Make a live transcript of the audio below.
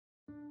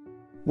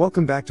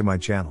Welcome back to my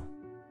channel.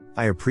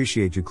 I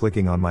appreciate you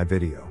clicking on my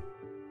video.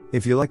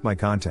 If you like my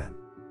content,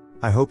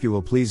 I hope you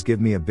will please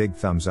give me a big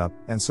thumbs up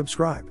and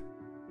subscribe.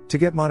 To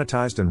get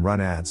monetized and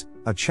run ads,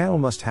 a channel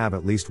must have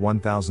at least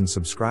 1,000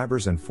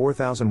 subscribers and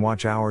 4,000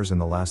 watch hours in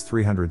the last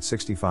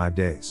 365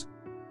 days.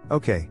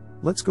 Okay,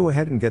 let's go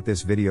ahead and get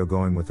this video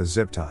going with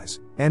the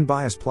TIES N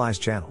Bias Plies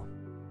channel.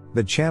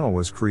 The channel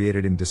was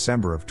created in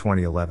December of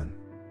 2011.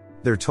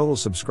 Their total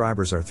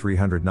subscribers are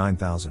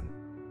 309,000.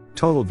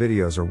 Total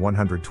videos are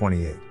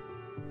 128.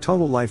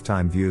 Total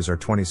lifetime views are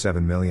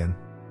 27 million.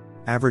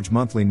 Average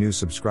monthly new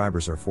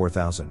subscribers are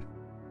 4,000.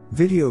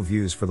 Video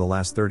views for the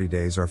last 30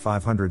 days are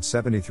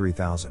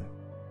 573,000.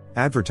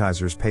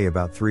 Advertisers pay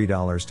about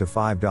 $3 to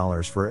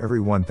 $5 for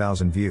every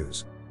 1,000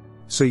 views.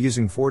 So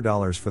using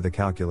 $4 for the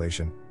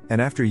calculation,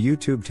 and after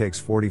YouTube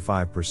takes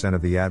 45%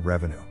 of the ad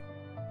revenue,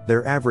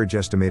 their average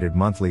estimated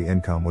monthly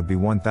income would be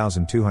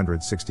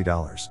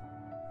 $1,260.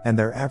 And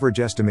their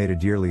average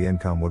estimated yearly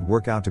income would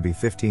work out to be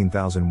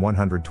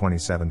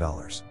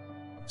 $15,127.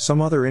 Some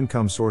other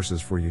income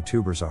sources for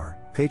YouTubers are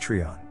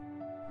Patreon,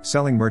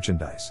 selling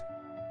merchandise,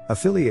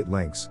 affiliate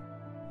links,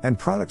 and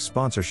product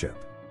sponsorship.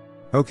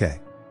 Okay.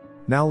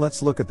 Now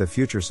let's look at the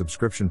future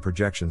subscription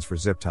projections for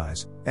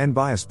TIES N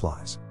Bias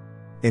Plies.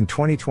 In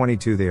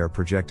 2022 they are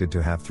projected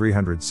to have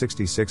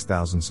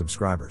 366,000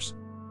 subscribers.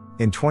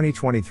 In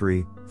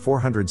 2023,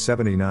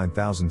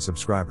 479,000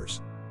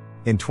 subscribers.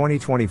 In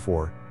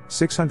 2024,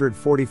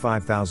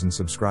 645,000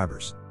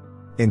 subscribers.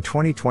 In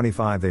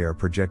 2025 they are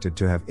projected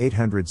to have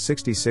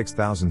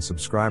 866,000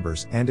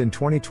 subscribers, and in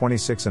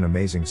 2026 an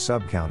amazing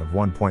sub count of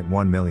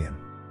 1.1 million.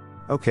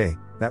 Okay,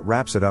 that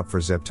wraps it up for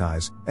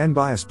TIES N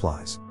Bias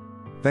Plies.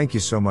 Thank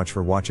you so much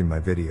for watching my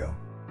video.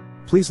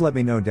 Please let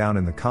me know down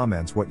in the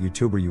comments what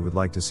YouTuber you would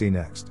like to see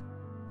next.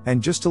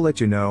 And just to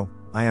let you know,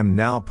 I am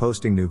now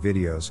posting new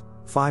videos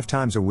 5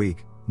 times a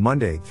week,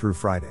 Monday through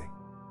Friday.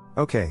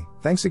 Okay,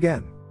 thanks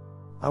again.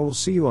 I will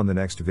see you on the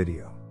next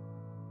video.